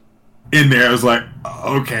Inquisitors in there. I was like,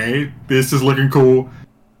 okay, this is looking cool.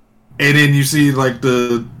 And then you see like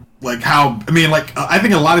I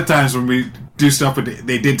think a lot of times when we do stuff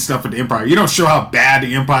they did stuff with the Empire, you don't show how bad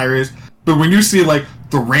the Empire is, but when you see like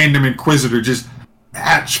the random Inquisitor just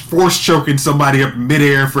force choking somebody up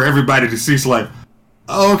midair for everybody to see, it's like,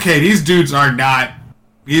 okay, these dudes are not.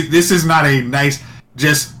 This is not a nice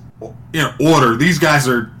just order. These guys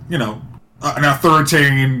are an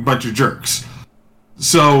authoritarian bunch of jerks.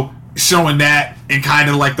 So showing that and kind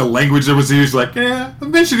of like the language that was used, like, yeah,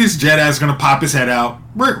 eventually this Jedi's gonna pop his head out.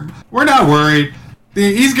 We're not worried.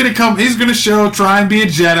 He's gonna come. He's gonna try and be a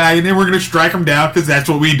Jedi, and then we're gonna strike him down because that's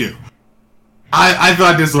what we do. I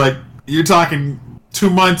thought this, like, you're talking 2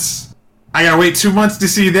 months. I gotta wait 2 months to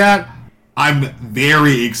see that. I'm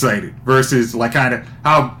very excited. Versus like kind of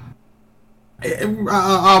how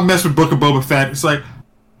I'll mess with Book of Boba Fett. It's like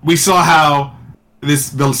we saw how the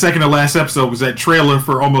second to last episode was that trailer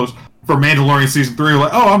for Mandalorian season 3. We're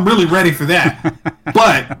like, oh, I'm really ready for that.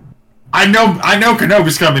 But I know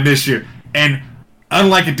Kenobi's coming this year, and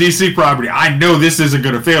unlike a DC property, I know this isn't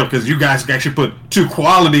gonna fail because you guys actually put 2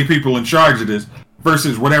 quality people in charge of this.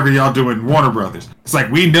 Versus whatever y'all do in Warner Brothers. It's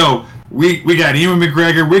like we know we got Ewan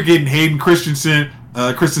McGregor, we're getting Hayden Christensen,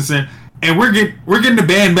 and we're getting the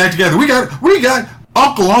band back together. We got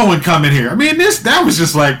Uncle Owen come in here. I mean, that was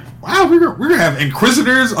just like, wow, we're gonna have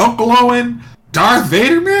Inquisitors, Uncle Owen, Darth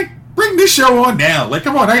Vader, man. Bring this show on now. Like,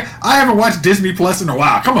 come on, I haven't watched Disney Plus in a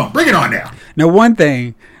while. Come on, bring it on now. Now, one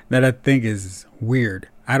thing that I think is weird,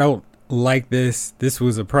 I don't like this. This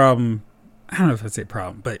was a problem. I don't know if I'd say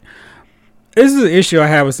problem, but this is an issue I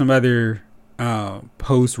had with some other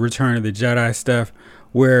post Return of the Jedi stuff,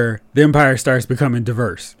 where the Empire starts becoming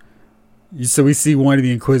diverse. So we see one of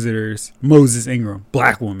the Inquisitors, Moses Ingram,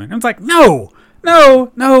 black woman. I was like, no.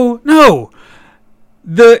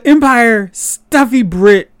 The Empire, stuffy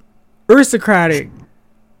Brit, aristocratic,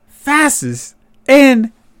 fascist,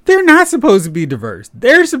 and they're not supposed to be diverse.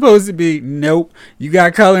 They're supposed to be, nope, you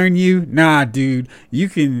got color in you? Nah, dude. You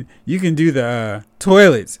can do the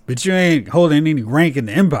toilets, but you ain't holding any rank in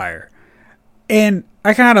the Empire. And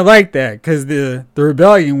I kind of like that, because the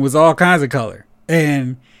rebellion was all kinds of color.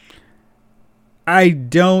 And I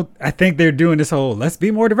think they're doing this whole, let's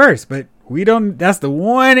be more diverse, but we don't, that's the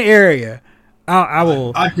one area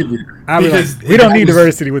I give you. We don't need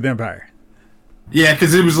diversity with Empire. Yeah,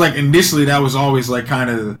 because it was like, initially that was always like kind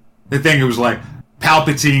of the thing. It was like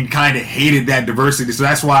Palpatine kind of hated that diversity. So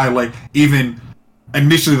that's why, like, even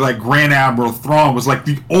initially, like, Grand Admiral Thrawn was like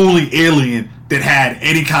the only alien that had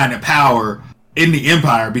any kind of power in the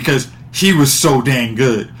Empire, because he was so dang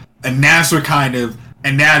good. And now that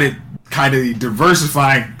kind of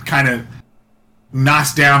diversifying kind of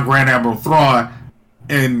knocks down Grand Admiral Thrawn,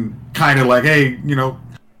 and kind of like, hey,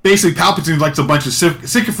 basically Palpatine likes a bunch of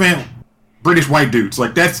sycophant British white dudes.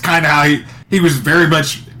 Like, that's kind of how he was very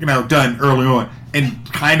much, done early on. And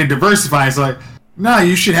kind of diversifying. It's like, no,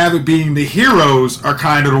 you should have it being the heroes are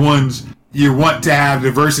kind of the ones you want to have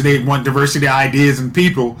diversity ideas and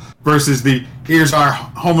people, versus here's our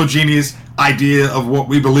homogeneous idea of what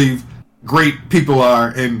we believe great people are,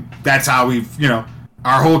 and that's how we've,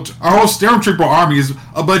 our whole Stormtrooper army is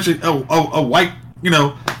a bunch of white,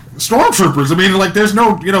 stormtroopers. I mean, like, there's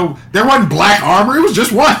no, there wasn't black armor. It was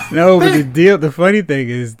just one. No, but the funny thing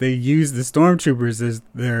is they use the stormtroopers as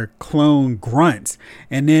their clone grunts,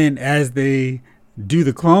 and then as they do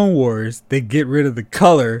the Clone Wars, they get rid of the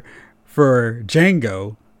color for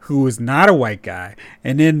Jango, who was not a white guy,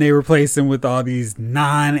 and then they replace him with all these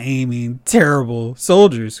non-aiming, terrible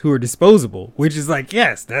soldiers who are disposable, which is like,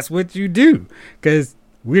 yes, that's what you do, because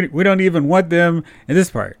we don't even want them in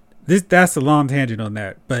this part. That's a long tangent on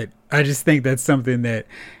that, but I just think that's something that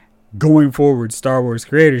going forward Star Wars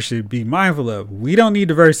creators should be mindful of. We don't need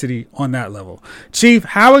diversity on that level. Chief,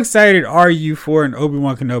 how excited are you for an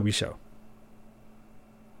Obi-Wan Kenobi show?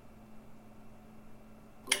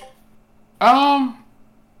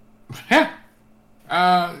 Yeah.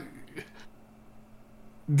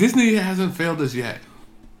 Disney hasn't failed us yet.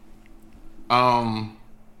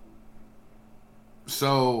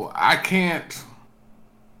 So I can't,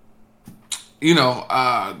 the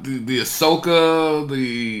Ahsoka,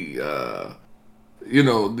 the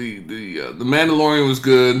Mandalorian was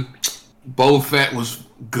good. Boba Fett was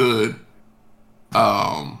good.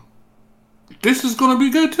 This is gonna be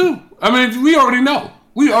good too. I mean, we already know.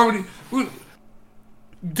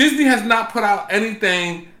 Disney has not put out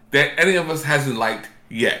anything that any of us hasn't liked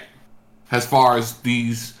yet, as far as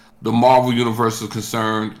the Marvel universe is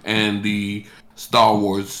concerned and the Star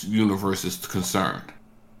Wars universe is concerned.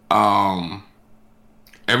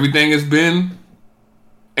 Everything has been,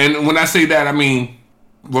 and when I say that, I mean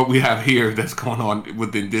what we have here that's going on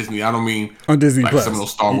within Disney. I don't mean on Disney like Plus. Some of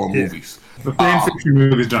those Star Wars movies. The fan fiction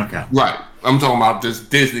movies don't count. Right. I'm talking about this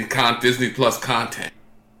Disney Plus content.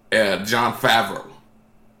 Jon Favreau,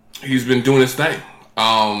 he's been doing his thing.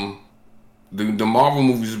 The Marvel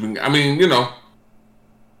movies have been, I mean,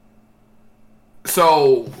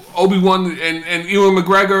 so Obi-Wan and Ewan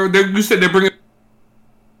McGregor, you said they're bringing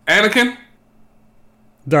Anakin?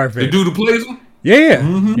 Darth Vader. The dude who plays him? Yeah.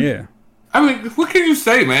 Mm-hmm. Yeah. I mean, what can you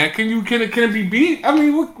say, man? Can it be beat? I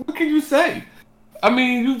mean, what can you say? I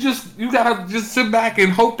mean, you gotta just sit back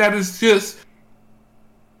and hope that it's just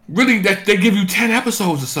really that they give you 10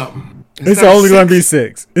 episodes or something. It's only going to be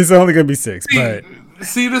 6. It's only going to be 6. But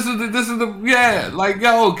see, this is the like,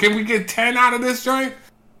 yo, can we get 10 out of this joint?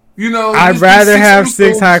 I'd rather have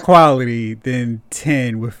 6 high quality than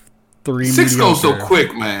 10 with 3 6 mediocre. Goes so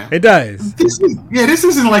quick, man. It does. This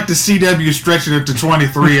isn't like the CW stretching it to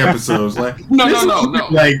 23 episodes. Like, no.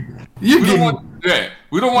 Like, we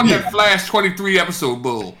don't want that Flash 23 episode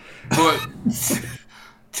bull. But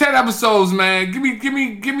 10 episodes, man. Give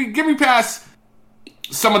me past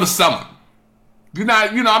some of the summer.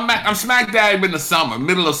 I'm smack dab in the summer,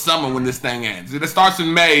 middle of summer when this thing ends. It starts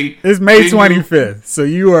in May. It's May 25th, so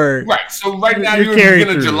you are right. So right now you're in the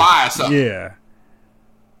beginning of July or something. Yeah.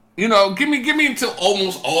 You know, give me until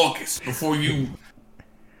almost August before you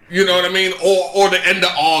know what I mean, or the end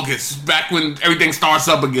of August, back when everything starts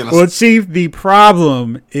up again. Well, Chief, the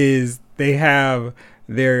problem is they have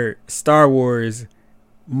their Star Wars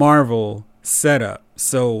Marvel setup,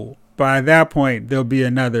 so by that point there'll be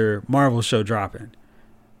another Marvel show dropping.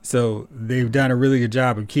 So they've done a really good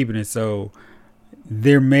job of keeping it. So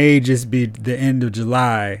there may just be the end of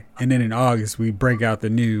July, and then in August we break out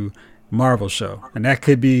the new Marvel show, and that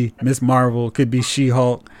could be Miss Marvel, could be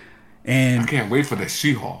She-Hulk, and I can't wait for the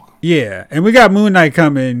She-Hulk. Yeah, and we got Moon Knight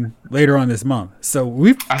coming later on this month, so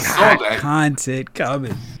we've saw got that content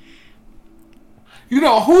coming. You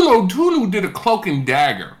know, Hulu did a Cloak and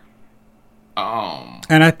Dagger,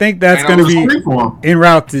 and I think that's going to be en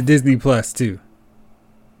route to Disney Plus too.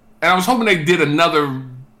 And I was hoping they did another.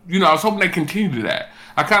 You know, I was hoping they continued that.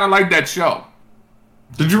 I kind of like that show.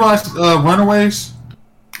 Did you watch Runaways?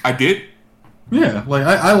 I did. Yeah, like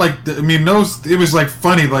I liked. I mean, those. It was like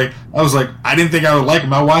funny. Like I was like, I didn't think I would like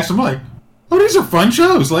them. I watched them. Like, oh, these are fun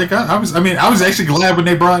shows. Like I was. I mean, I was actually glad when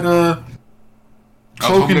they brought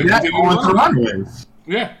Cloak and Dagger on to Runaways.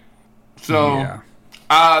 Yeah. So,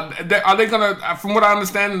 are they gonna? From what I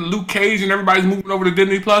understand, Luke Cage and everybody's moving over to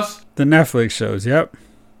Disney Plus. The Netflix shows. Yep.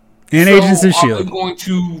 And so Agents of S.H.I.E.L.D. Are they going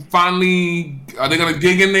to finally? Are they going to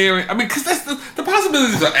dig in there? I mean, because that's the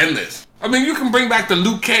possibilities are endless. I mean, you can bring back the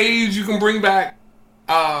Luke Cage. You can bring back,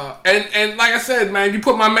 and like I said, man, you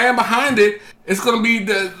put my man behind it, it's going to be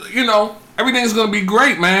everything's going to be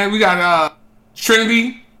great, man. We got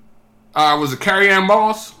Trinity, was it Carrie-Anne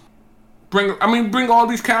Moss? Bring all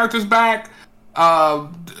these characters back. The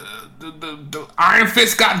Iron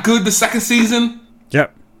Fist got good the second season.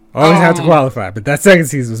 Yep. Always have to qualify, but that second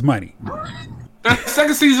season was money. That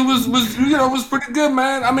second season was pretty good,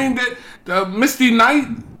 man. I mean, the Misty Knight,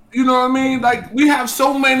 you know what I mean? Like, we have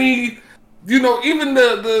so many, even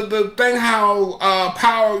the thing how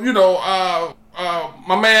Power,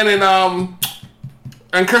 my man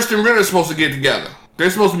and Kirsten Ritter are supposed to get together. They're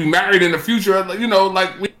supposed to be married in the future.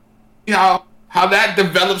 How that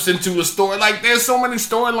develops into a story. Like, there's so many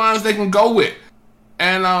storylines they can go with,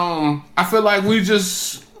 and I feel like we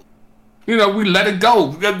just. We let it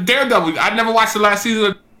go. Daredevil. I never watched the last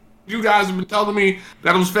season. You guys have been telling me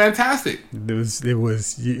that it was fantastic. It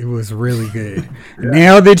was really good.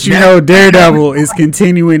 Now that you know Daredevil is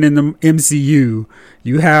continuing in the MCU,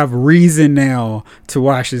 you have reason now to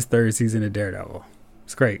watch this third season of Daredevil.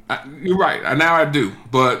 It's great. You're right. Now I do.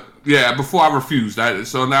 But yeah, before I refused.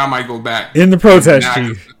 So now I might go back. In the protest,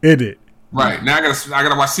 Chief. It did. Right. Now I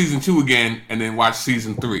gotta watch season 2 again and then watch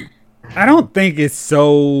season 3. I don't think it's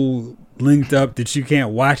so linked up that you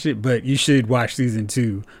can't watch it, but you should watch season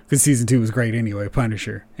 2 because season 2 was great anyway.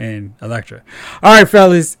 Punisher and Elektra. All right,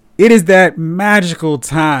 fellas, it is that magical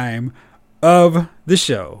time of the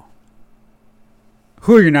show.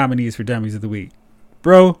 Who are your nominees for Dummies of the Week?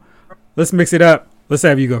 Bro, let's mix it up. Let's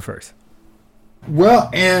have you go first. Well,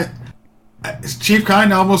 and Chief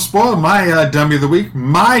kind of almost spoiled my Dummy of the Week.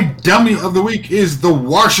 My Dummy of the Week is the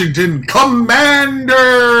Washington Commanders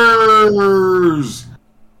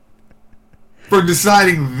for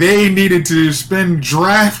deciding they needed to spend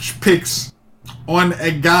draft picks on a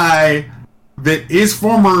guy that his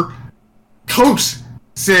former coach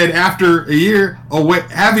said after a year,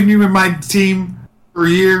 having you in my team for a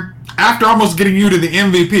year, after almost getting you to the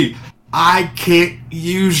MVP, I can't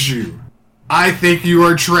use you. I think you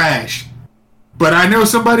are trash. But I know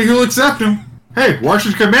somebody who'll accept him. Hey,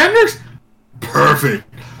 Washington Commanders? Perfect.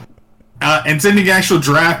 And sending actual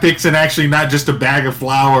draft picks and actually not just a bag of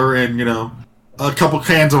flour and, a couple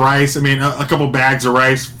cans of rice. I mean, a couple bags of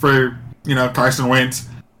rice for, Carson Wentz.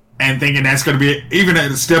 And thinking that's going to be even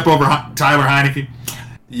a step over Tyler Heineke.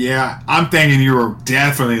 Yeah, I'm thinking you were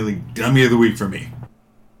definitely Dummy of the Week for me.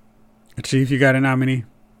 Chief, you got a nominee?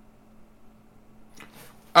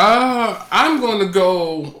 I'm going to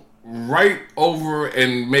go right over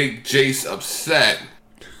and make Jace upset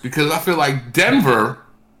because I feel like Denver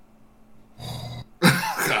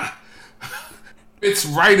it's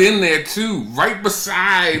right in there too, right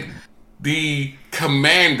beside the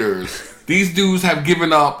Commanders. These dudes have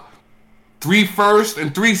given up 3 firsts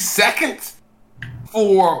and 3 seconds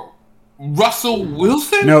for Russell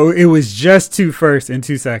Wilson. No, it was just 2 firsts and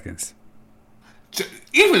 2 seconds.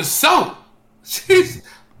 Even so, jeez.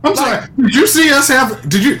 I'm sorry. Did you see us have?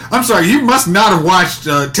 I'm sorry. You must not have watched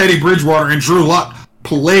Teddy Bridgewater and Drew Lock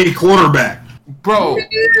play quarterback, bro.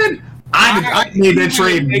 I made that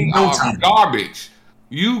trade in no time. Garbage.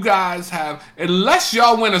 You guys have, unless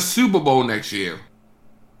y'all win a Super Bowl next year,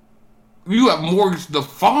 you have mortgaged the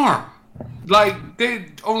farm. Like they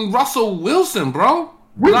on Russell Wilson, bro.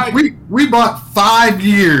 We bought 5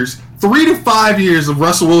 years, 3 to 5 years of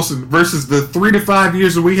Russell Wilson versus the 3 to 5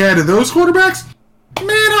 years that we had of those quarterbacks. Man,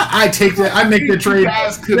 I take that. I make that trade. You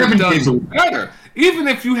guys could have done better. Even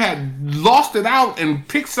if you had lost it out and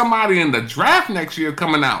picked somebody in the draft next year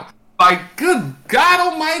coming out. Like, good God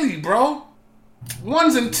almighty, bro.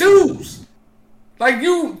 1s and 2s. Like,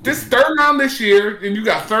 this third round this year, and you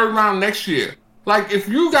got third round next year. Like, if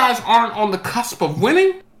you guys aren't on the cusp of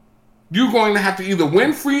winning, you're going to have to either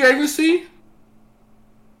win free agency,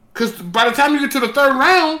 because by the time you get to the third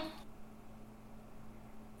round,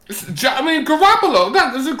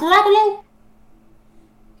 Garoppolo. Is it Garoppolo?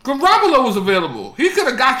 Garoppolo was available. He could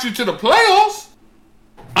have got you to the playoffs.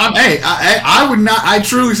 Hey, I would not. I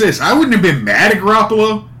truly say this. I wouldn't have been mad at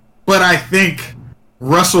Garoppolo, but I think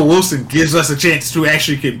Russell Wilson gives us a chance to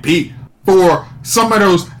actually compete. For some of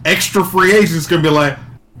those extra free agents, gonna be like,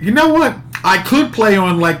 you know what? I could play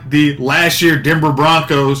on like the last year Denver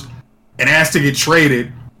Broncos and ask to get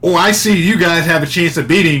traded, or I see you guys have a chance of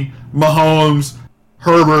beating Mahomes,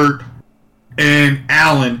 Herbert, and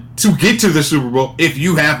Allen to get to the Super Bowl if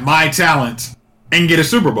you have my talent and get a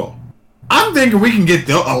Super Bowl. I'm thinking we can get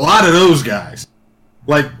a lot of those guys.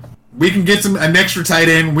 Like, we can get an extra tight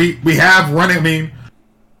end. We have running. I mean,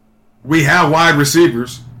 we have wide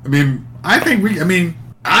receivers. I mean, I think we. I mean,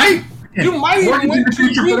 you might even went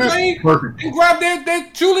to Green Bay and grab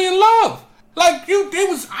that Julian Love. Like, it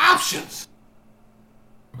was options.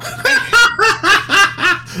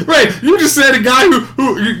 Right, you just said a guy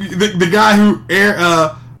the guy who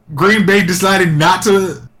Green Bay decided not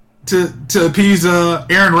to appease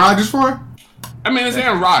Aaron Rodgers for. I mean, it's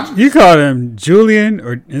Aaron Rodgers. You called him Julian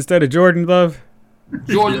or instead of Jordan Love.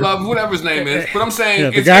 Jordan Love, whatever his name is. But I'm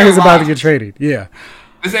saying the guy who's about to get traded. Yeah,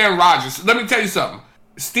 it's Aaron Rodgers. Let me tell you something.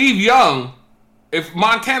 Steve Young, if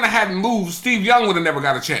Montana hadn't moved, Steve Young would have never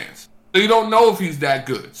got a chance. So you don't know if he's that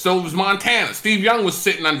good. So it was Montana. Steve Young was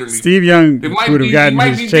sitting underneath. Steve Young would have gotten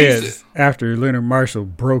his chance after Leonard Marshall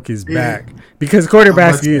broke his back. Because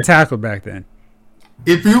quarterbacks get tackled back then.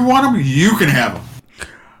 If you want him, you can have him.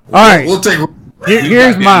 All right. We'll take.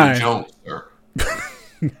 Here's mine. Jones,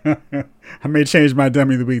 I may change my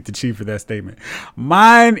dummy of the week to Chief for that statement.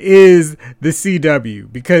 Mine is the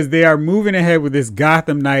CW because they are moving ahead with this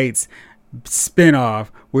Gotham Knights spinoff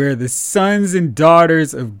where the sons and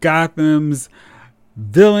daughters of Gotham's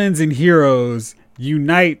villains and heroes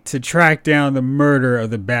unite to track down the murder of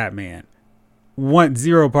the Batman. Want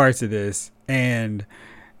zero parts of this, and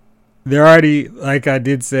they're already, like I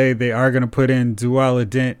did say, they are going to put in Duela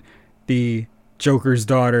Dent, the Joker's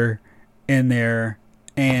daughter, in there,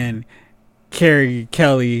 and Carrie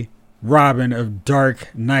Kelly, Robin of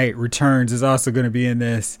Dark Knight Returns, is also going to be in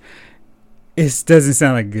this. It doesn't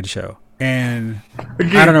sound like a good show. And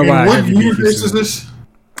again, I don't know why. What universe is this?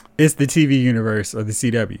 It's the TV universe of the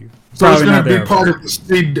CW. So probably it's going to be part of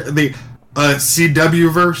the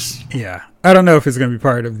CW verse? Yeah. I don't know if it's going to be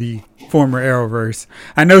part of the former Arrowverse.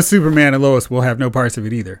 I know Superman and Lois will have no parts of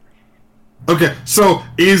it either. Okay, so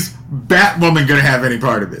is Batwoman going to have any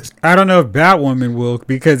part of this? I don't know if Batwoman will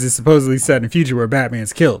because it's supposedly set in the future where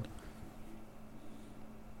Batman's killed.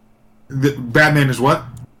 Batman is what?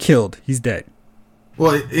 Killed. He's dead.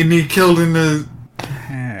 Well, isn't he killed in the...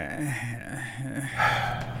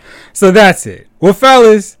 So that's it. Well,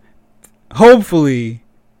 fellas, hopefully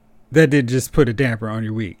that did just put a damper on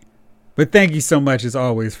your week. But thank you so much, as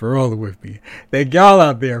always, for rolling with me. Thank y'all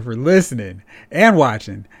out there for listening and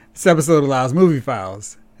watching. This episode of Lyle's Movie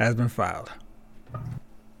Files has been filed.